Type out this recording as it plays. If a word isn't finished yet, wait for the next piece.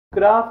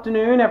Good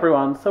afternoon,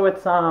 everyone. So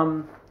it's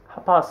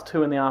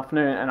 2:30 in the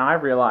afternoon, and I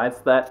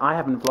realised that I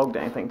haven't vlogged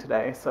anything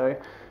today. So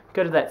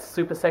go to that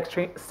super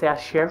sexy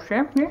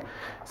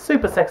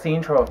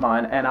intro of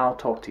mine, and I'll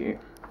talk to you.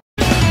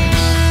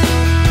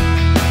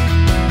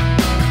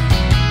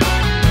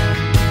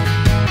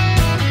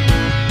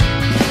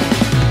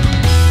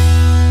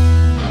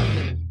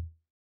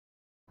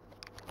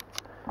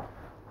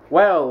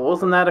 Well,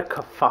 wasn't that a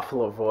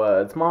kerfuffle of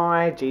words?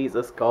 My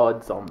Jesus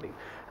God zombie.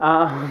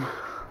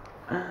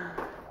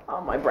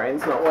 Oh, my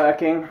brain's not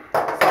working. So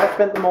I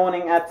spent the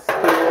morning at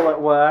school,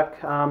 at work,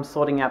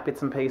 sorting out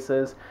bits and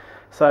pieces.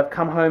 So I've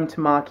come home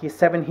to mark Year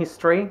 7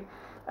 history,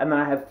 and then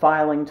I have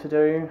filing to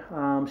do,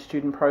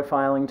 student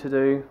profiling to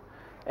do,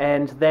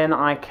 and then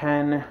I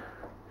can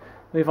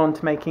move on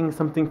to making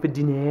something for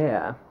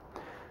dinner.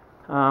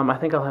 I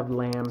think I'll have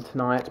lamb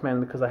tonight,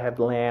 mainly because I have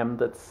lamb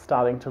that's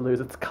starting to lose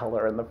its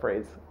colour in the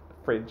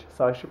fridge,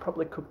 so I should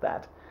probably cook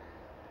that.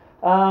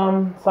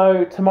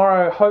 So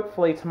tomorrow,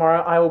 hopefully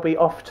tomorrow, I will be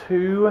off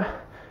to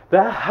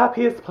the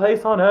happiest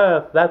place on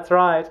earth. That's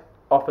right,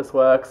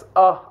 Officeworks.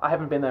 Oh, I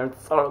haven't been there in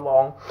so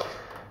long.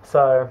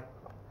 So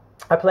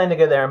I plan to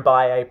go there and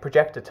buy a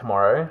projector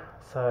tomorrow,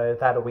 so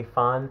that'll be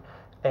fun.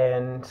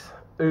 And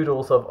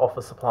oodles of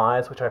office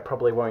supplies, which I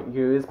probably won't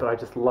use, but I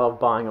just love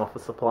buying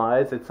office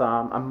supplies. It's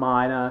a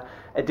minor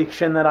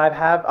addiction that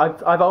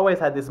I've always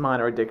had this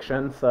minor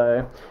addiction,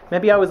 so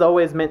maybe I was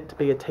always meant to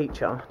be a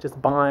teacher, just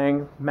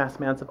buying mass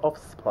amounts of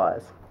office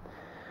supplies.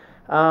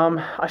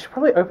 I should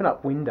probably open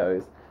up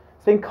windows.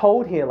 It's been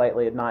cold here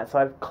lately at night, so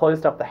I've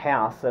closed up the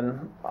house,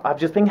 and I've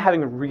just been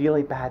having a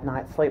really bad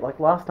night's sleep. Like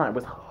last night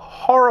was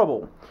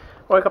horrible.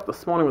 Woke up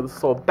this morning with a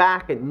sore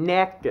back and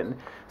neck and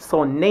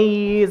sore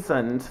knees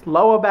and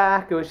lower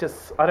back. It was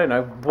just, I don't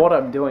know what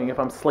I'm doing, if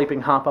I'm sleeping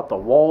half up the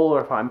wall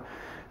or if I'm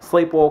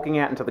sleepwalking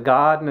out into the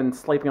garden and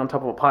sleeping on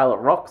top of a pile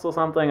of rocks or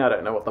something. I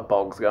don't know what the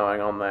bog's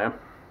going on there.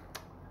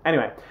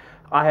 Anyway,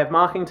 I have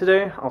marking to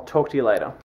do. I'll talk to you later.